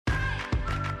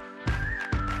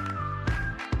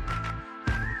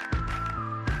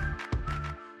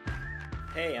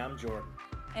Hey, I'm Jordan.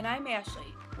 And I'm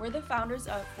Ashley. We're the founders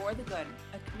of For the Good,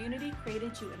 a community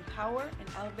created to empower and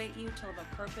elevate you to live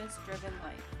a purpose-driven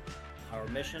life. Our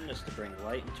mission is to bring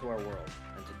light into our world,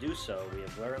 and to do so, we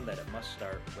have learned that it must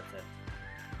start within.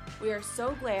 We are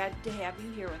so glad to have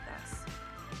you here with us.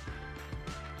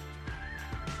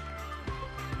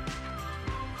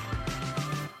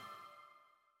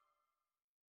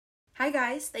 Hi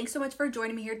guys, thanks so much for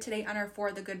joining me here today on our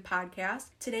For the Good podcast.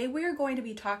 Today we are going to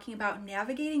be talking about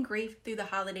navigating grief through the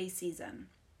holiday season.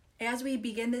 As we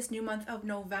begin this new month of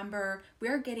November, we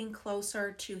are getting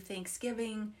closer to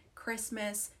Thanksgiving,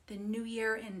 Christmas, the New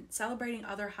Year, and celebrating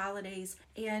other holidays,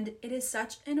 and it is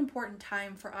such an important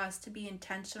time for us to be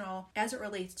intentional as it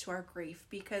relates to our grief,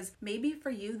 because maybe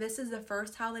for you this is the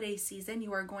first holiday season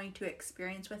you are going to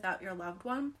experience without your loved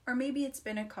one, or maybe it's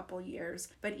been a couple years,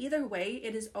 but either way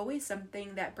it is always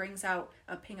something that brings out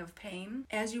a pang of pain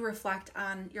as you reflect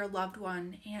on your loved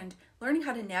one and learning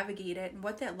how to navigate it and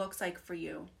what that looks like for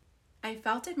you. I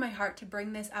felt in my heart to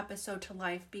bring this episode to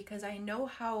life because I know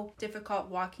how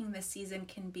difficult walking this season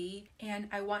can be, and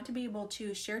I want to be able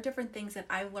to share different things that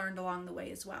I've learned along the way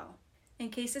as well. In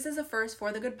case this is a first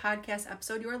For the Good podcast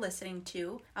episode you are listening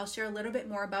to, I'll share a little bit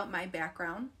more about my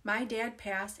background. My dad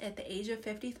passed at the age of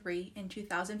 53 in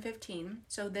 2015,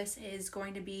 so this is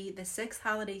going to be the sixth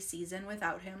holiday season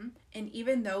without him. And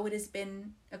even though it has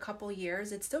been a couple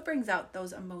years, it still brings out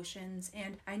those emotions,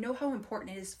 and I know how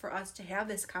important it is for us to have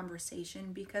this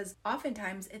conversation because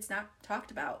oftentimes it's not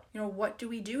talked about. What do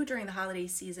we do during the holiday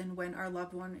season when our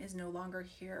loved one is no longer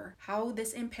here? How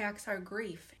this impacts our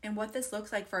grief, and what this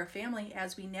looks like for our family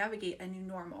as we navigate a new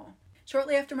normal.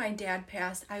 Shortly after my dad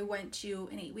passed, I went to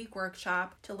an 8-week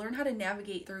workshop to learn how to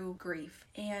navigate through grief.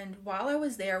 And while I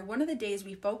was there, one of the days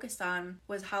we focused on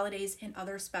was holidays and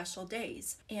other special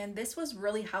days. And this was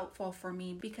really helpful for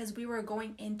me because we were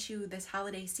going into this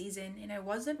holiday season and I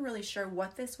wasn't really sure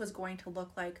what this was going to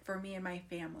look like for me and my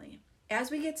family.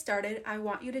 As we get started, I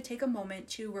want you to take a moment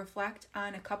to reflect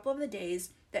on a couple of the days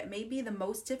that may be the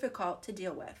most difficult to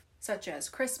deal with, such as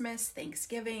Christmas,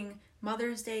 Thanksgiving,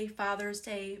 Mother's Day, Father's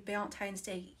Day, Valentine's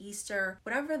Day, Easter,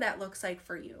 whatever that looks like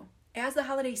for you. As the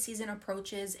holiday season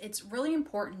approaches, it's really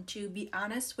important to be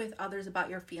honest with others about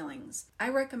your feelings. I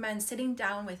recommend sitting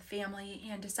down with family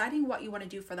and deciding what you want to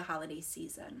do for the holiday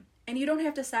season. And you don't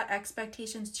have to set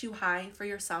expectations too high for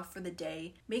yourself for the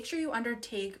day. Make sure you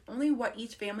undertake only what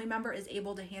each family member is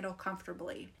able to handle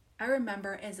comfortably. I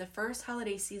remember as the first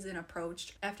holiday season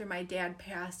approached after my dad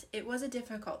passed, it was a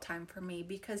difficult time for me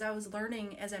because I was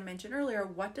learning, as I mentioned earlier,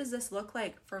 what does this look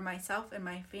like for myself and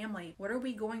my family? What are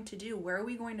we going to do? Where are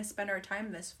we going to spend our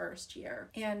time this first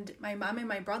year? And my mom and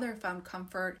my brother found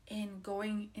comfort in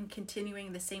going and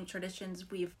continuing the same traditions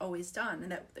we've always done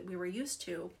and that we were used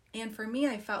to. And for me,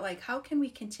 I felt like, how can we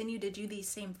continue to do these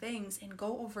same things and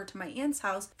go over to my aunt's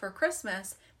house for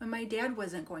Christmas when my dad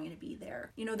wasn't going to be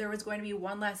there? There was going to be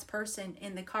one less person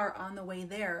in the car on the way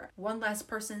there, one less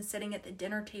person sitting at the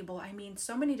dinner table.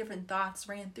 So many different thoughts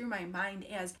ran through my mind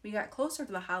as we got closer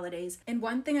to the holidays. And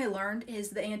one thing I learned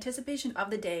is the anticipation of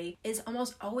the day is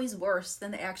almost always worse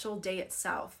than the actual day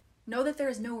itself. Know that there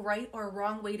is no right or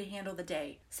wrong way to handle the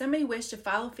day. Some may wish to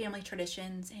follow family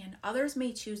traditions, and others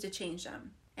may choose to change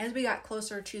them. As we got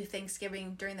closer to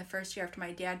Thanksgiving during the first year after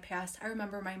my dad passed, I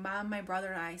remember my mom, my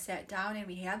brother, and I sat down and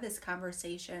we had this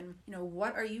conversation.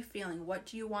 What are you feeling? What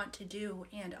do you want to do?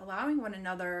 And allowing one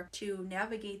another to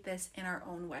navigate this in our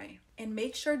own way. And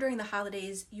make sure during the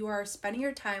holidays you are spending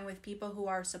your time with people who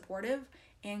are supportive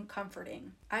and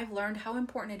comforting. I've learned how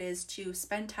important it is to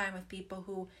spend time with people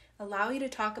who allow you to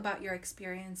talk about your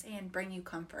experience and bring you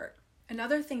comfort.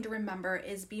 Another thing to remember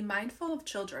is be mindful of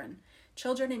children.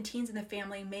 Children and teens in the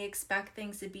family may expect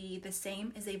things to be the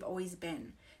same as they've always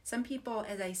been. Some people,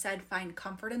 as I said, find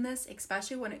comfort in this,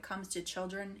 especially when it comes to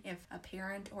children if a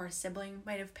parent or a sibling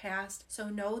might have passed. So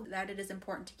know that it is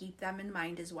important to keep them in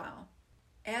mind as well.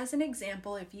 As an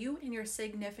example, if you and your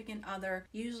significant other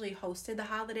usually hosted the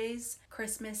holidays,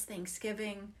 Christmas,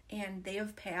 Thanksgiving, and they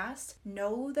have passed,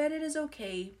 know that it is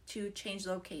okay to change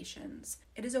locations.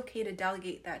 It is okay to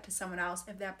delegate that to someone else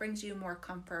if that brings you more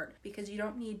comfort, because you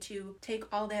don't need to take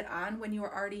all that on when you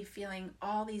are already feeling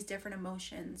all these different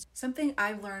emotions. Something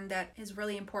I've learned that is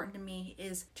really important to me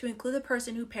is to include the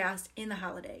person who passed in the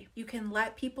holiday. You can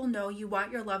let people know you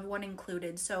want your loved one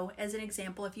included. So as an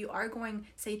example, if you are going,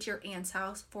 say, to your aunt's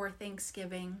house for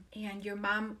Thanksgiving and your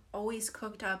mom always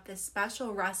cooked up this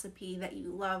special recipe that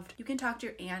you loved, you can talk to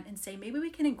your aunt and say, maybe we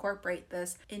can incorporate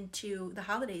this into the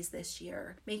holidays this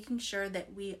year, making sure that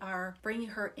we are bringing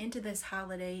her into this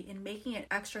holiday and making it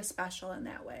extra special in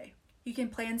that way. You can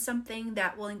plan something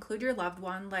that will include your loved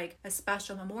one, like a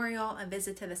special memorial, a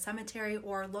visit to the cemetery,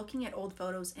 or looking at old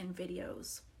photos and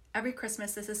videos. Every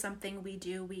Christmas, this is something we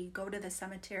do. We go to the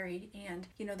cemetery and,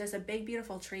 there's a big,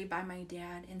 beautiful tree by my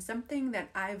dad. And something that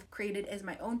I've created as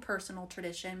my own personal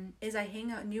tradition is I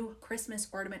hang a new Christmas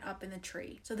ornament up in the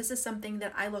tree. So this is something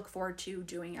that I look forward to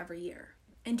doing every year.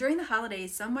 And during the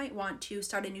holidays, some might want to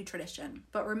start a new tradition.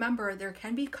 But remember, there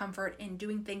can be comfort in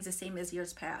doing things the same as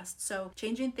years past. So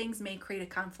changing things may create a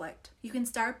conflict. You can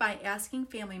start by asking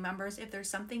family members if there's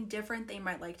something different they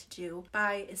might like to do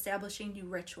by establishing new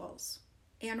rituals.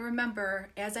 And remember,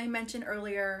 as I mentioned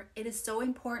earlier, it is so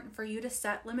important for you to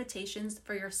set limitations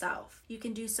for yourself. You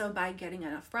can do so by getting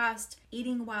enough rest,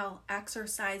 eating well,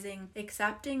 exercising,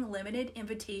 accepting limited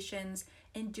invitations,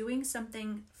 and doing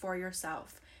something for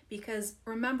yourself. Because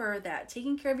remember that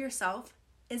taking care of yourself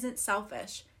isn't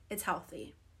selfish, it's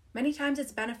healthy. Many times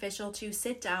it's beneficial to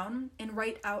sit down and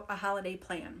write out a holiday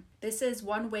plan. This is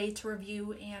one way to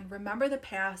review and remember the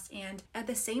past and at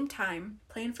the same time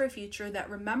plan for a future that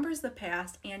remembers the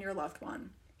past and your loved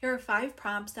one. Here are 5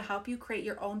 prompts to help you create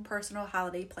your own personal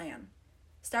holiday plan.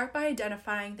 Start by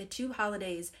identifying the 2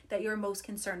 holidays that you're most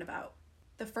concerned about.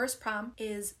 The first prompt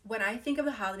is, when I think of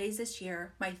the holidays this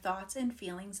year, my thoughts and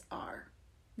feelings are.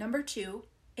 Number 2,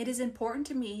 it is important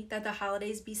to me that the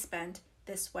holidays be spent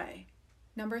this way.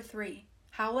 Number 3,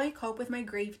 how will I cope with my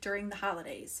grief during the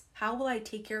holidays? How will I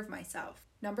take care of myself?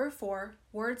 Number 4,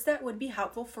 words that would be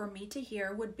helpful for me to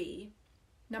hear would be.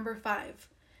 Number 5,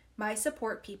 my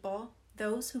support people,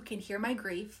 those who can hear my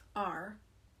grief, are.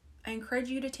 I encourage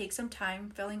you to take some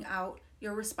time filling out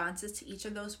your responses to each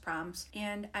of those prompts,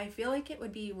 and I feel like it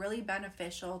would be really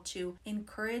beneficial to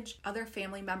encourage other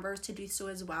family members to do so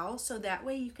as well, so that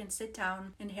way you can sit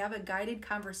down and have a guided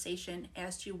conversation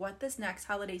as to what this next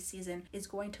holiday season is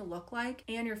going to look like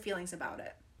and your feelings about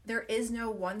it. There is no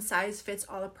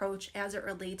one-size-fits-all approach as it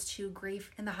relates to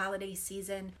grief in the holiday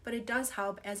season, but it does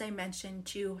help, as I mentioned,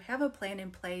 to have a plan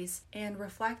in place and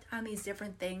reflect on these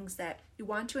different things that you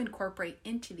want to incorporate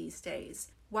into these days.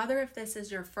 Whether if this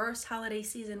is your first holiday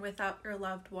season without your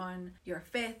loved one, your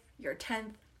 5th, your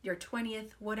 10th, your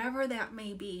 20th, whatever that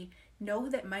may be, know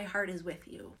that my heart is with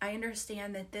you. I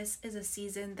understand that this is a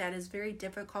season that is very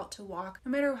difficult to walk,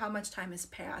 no matter how much time has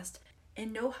passed.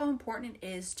 And know how important it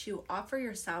is to offer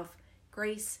yourself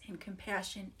grace and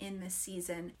compassion in this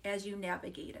season as you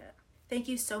navigate it. Thank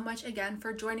you so much again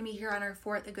for joining me here on our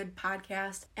For the Good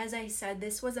podcast. As I said,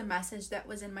 this was a message that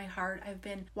was in my heart. I've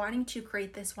been wanting to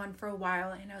create this one for a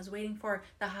while, and I was waiting for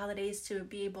the holidays to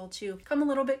be able to come a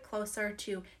little bit closer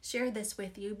to share this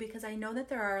with you, because I know that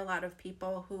there are a lot of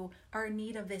people who are in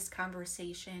need of this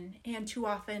conversation. And too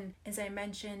often, as I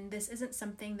mentioned, this isn't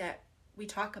something that we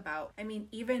talk about. I mean,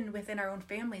 even within our own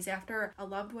families, after a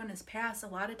loved one has passed, a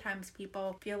lot of times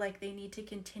people feel like they need to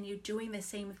continue doing the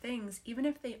same things, even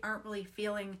if they aren't really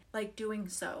feeling like doing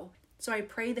so. So I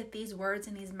pray that these words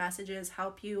and these messages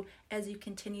help you as you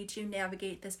continue to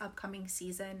navigate this upcoming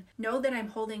season. Know that I'm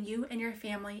holding you and your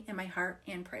family in my heart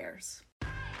and prayers.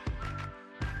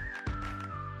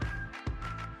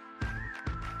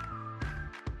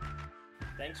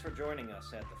 Thanks for joining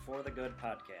us at the For the Good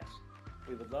podcast.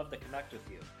 We would love to connect with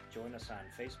you. Join us on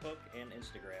Facebook and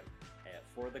Instagram at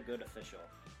For the Good Official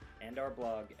and our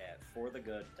blog at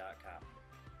forthegood.com.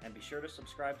 And be sure to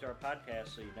subscribe to our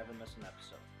podcast so you never miss an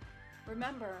episode.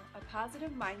 Remember, a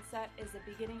positive mindset is the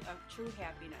beginning of true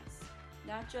happiness,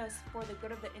 not just for the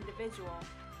good of the individual,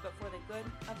 but for the good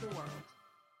of the world.